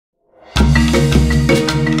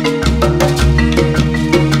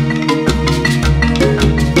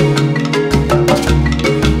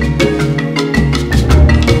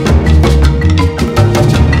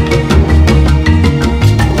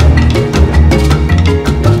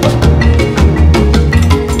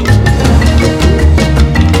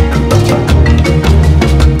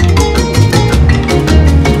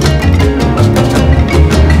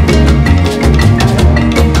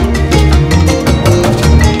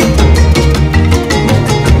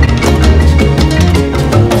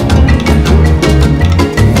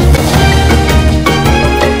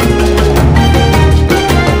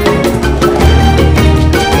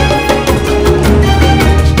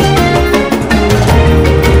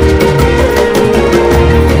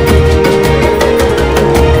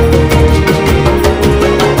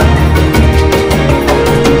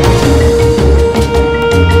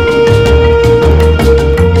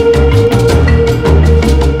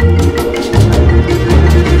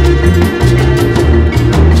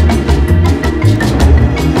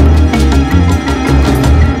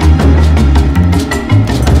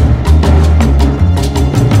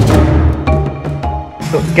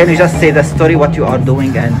can you just say the story, what you are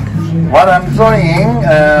doing and... What I'm doing,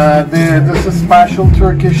 this is special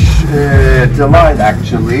Turkish delight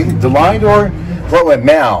actually. Delight or what,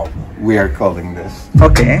 mal we are calling this.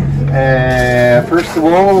 Okay. First of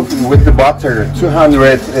all, with the butter,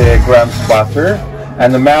 200 grams butter.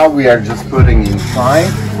 And the mal we are just putting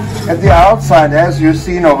inside. At the outside, as you've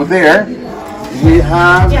seen over there, we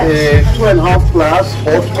have 2.5 glass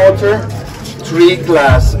hot water, 3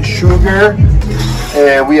 glass sugar.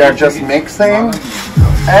 We are just mixing.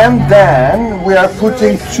 And then we are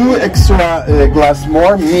putting 2 extra glass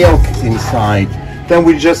more milk inside. Then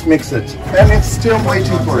we just mix it. And it's still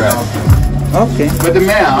waiting for us. Okay. With the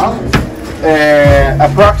mal,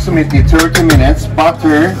 approximately 30 minutes,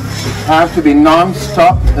 butter have to be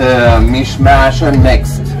non-stop mishmash and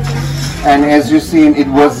mixed. And as you've seen, it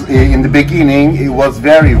was in the beginning it was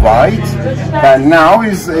very white, and now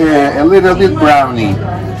is a little bit browny.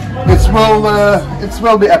 It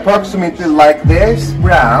will be approximately like this,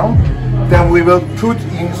 brown. Then we will put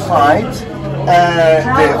inside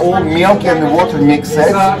the old milk and the water mix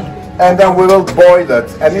it, and then we will boil it,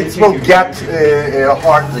 and it will get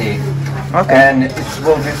hardly. Okay. And it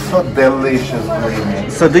will be so delicious, believe me.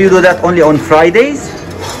 So do you do that only on Fridays?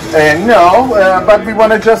 No, but we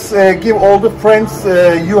want to just give all the friends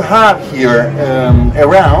you have here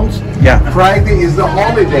around. Yeah. Friday is the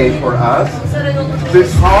holiday for us.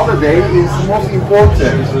 This holiday is most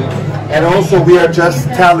important. And also we are just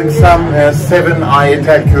telling some 7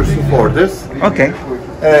 ayetel kürsü for this. Okay.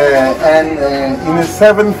 And in the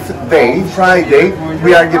 7th day, Friday,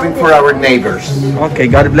 we are giving for our neighbors. Okay,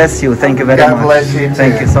 God bless you. Thank you very much. God bless you too.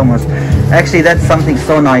 Thank you so much. Actually, that's something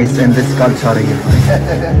so nice in this culture here.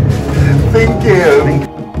 Thank you.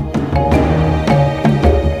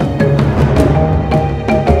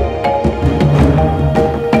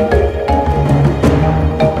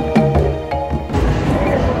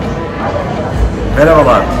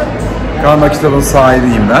 Merhabalar. Karma Kitab'ın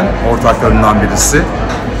sahibiyim ben. Ortaklarından birisi.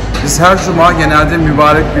 Biz her cuma genelde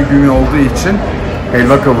mübarek bir gün olduğu için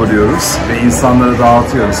helva kavuruyoruz ve insanlara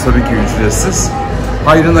dağıtıyoruz. Tabii ki ücretsiz.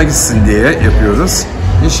 Hayrına gitsin diye yapıyoruz.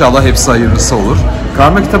 İnşallah hepsi hayırlısı olur.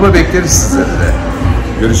 Karma Kitab'a bekleriz sizleri de.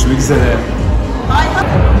 Görüşmek üzere.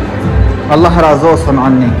 Allah razı olsun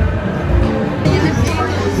anne.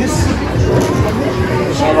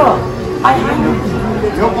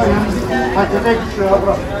 Yok patates şuraya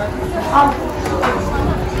bırak.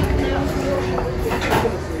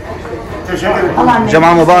 Teşekkür ederim.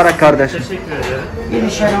 Cuma mübarek kardeş. Teşekkür ederim. Bir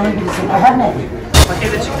şey onu bilsin. Her ne?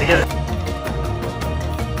 Pakete çıktı, gelin.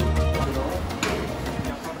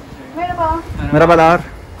 Merhaba. Merhabalar.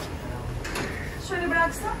 Şöyle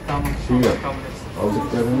bıraksam. Tamam. Şey yap. Kabul etsin.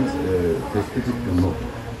 Aldıklarınız tespit ettim o.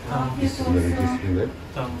 Tamam. İsimleri.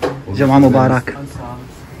 Tamam. Cuma mübarek. Hadi sağ olun.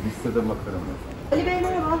 Listede bakarım. Ali Bey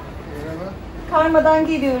merhaba. Karma'dan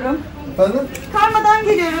geliyorum. Efendim? Karma'dan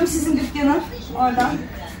geliyorum sizin dükkana. Oradan.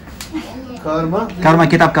 Karma? Karma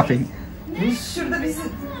Kitap Cafe. Şurada bizim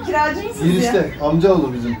kiracı mısınız ya? Girişte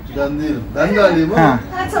amcaoğlu bizim. Ben değilim. Ben de Ali'yim ama. Ha.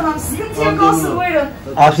 Ha tamam, sıkıntı yok, olsun, buyurun.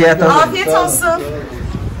 Afiyet olsun. Afiyet olsun.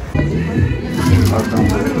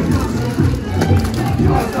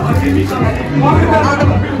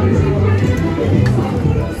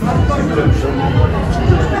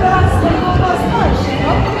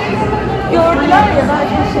 Gördüler ya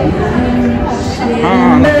belki bir şey. Ha,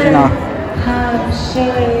 makina.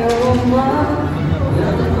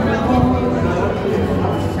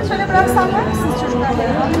 Şöyle bıraksam var mısınız çocuklar?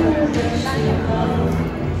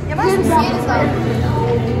 Yemez misiniz?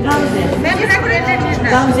 Ben bir bırakırım.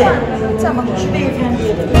 Gamze. Tamam. Şu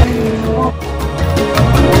beyefendiye de.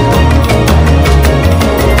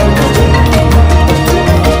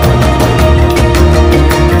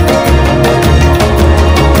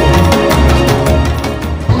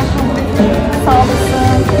 Sağ olasın.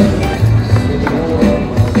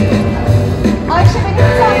 Ayşe benim bir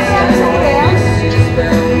tane yapsın buraya.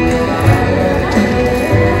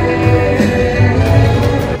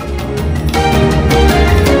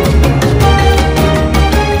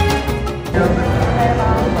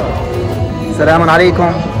 Selamun aleyküm.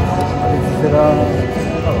 Selam.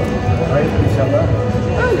 Hayır inşallah.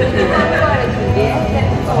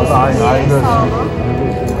 Hayırlı olsun.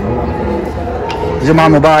 Cuma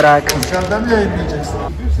mübarek. Dışarıdan mı yayınlayacaksın?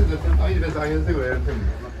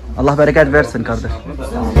 Allah bereket versin kardeş.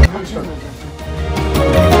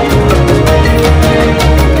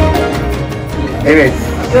 Evet,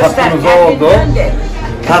 tatlımız oldu.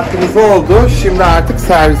 Tatlımız oldu. Şimdi artık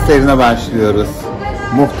servislerine başlıyoruz.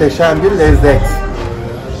 Muhteşem bir lezzet.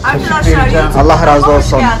 Arkadaşlar, Allah razı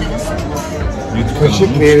olsun.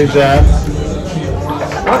 Kaşık vereceğim.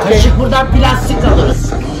 Kaşık buradan plastik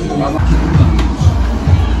alırız.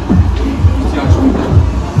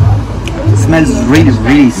 smells really,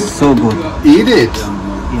 really so good. Eat it.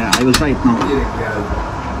 Yeah, I will try it now.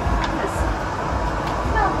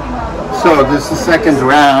 So this is second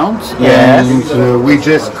round. Yes. And we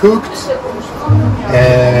just cooked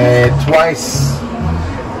twice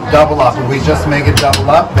double up. We just make it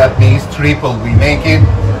double up. That means triple. We make it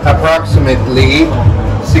approximately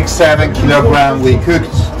 6-7 kilogram. We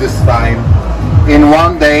cooked this time in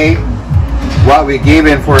one day. What we gave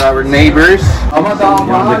it for our neighbors.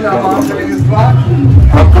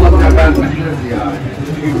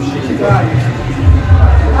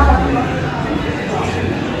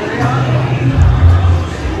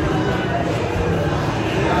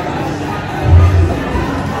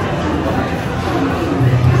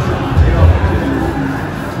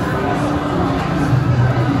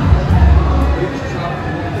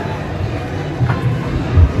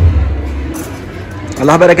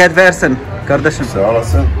 Allah bereket versin kardeşim. Sağ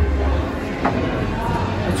olasın.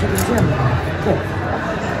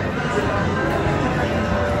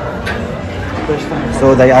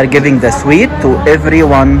 So they are giving the sweet to every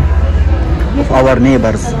one of our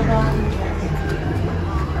neighbors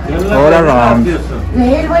all around.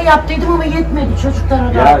 Helva yaptıydım ama yetmedi çocuklara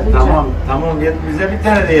Ya dağıtmayacağım. tamam bize bir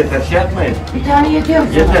tane de yeter, şey yapmayın. Bir tane yetiyor mu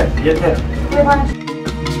sana? Yeter.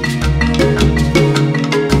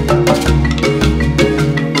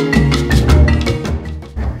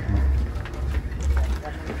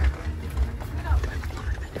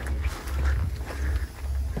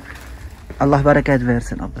 Allah bereket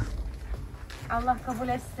versin abla. Allah kabul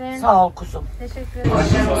etsin. Sağ ol kuzum. Teşekkür ederim.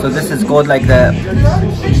 So this is called like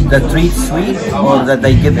the treat sweet, or that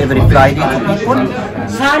they give every Friday to people.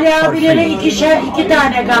 Salih abilere iki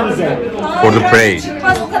tane Gamze. For the pray.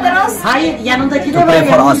 Çıkmaz bu kadar az. Hayır yanındaki To de var pray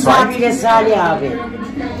for ya us, Musa right? abiyle Salih abi.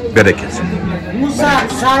 Bereket.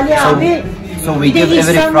 Salih abi. So we bir de give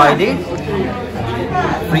every İhsan var. Friday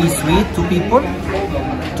free sweet to people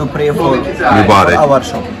to pray for Mübarek. our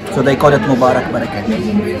shop. So they call it Mubarak Bereket.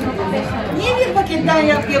 Niye bir paketten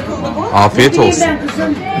yapıldı bu? Afiyet olsun. Ben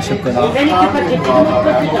kızım. Teşekkürler. Ben iki paketini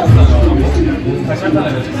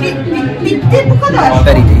Bitti bu kadar.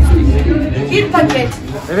 Very tasty. Bir paket.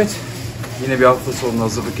 Evet. Yine bir hafta sonu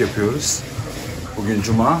hazırlık yapıyoruz. Bugün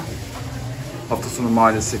Cuma. Hafta sonu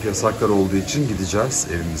maalesef yasaklar olduğu için gideceğiz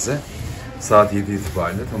evimize. Saat 7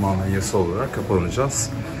 itibariyle tamamen yasal olarak kapanacağız.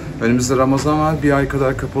 Önümüzde Ramazan var. Bir ay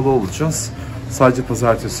kadar kapalı olacağız. Sadece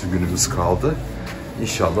pazartesi günümüz kaldı.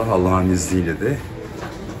 İnşallah Allah'ın izniyle de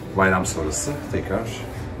bayram sonrası tekrar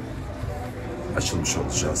açılmış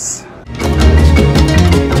olacağız.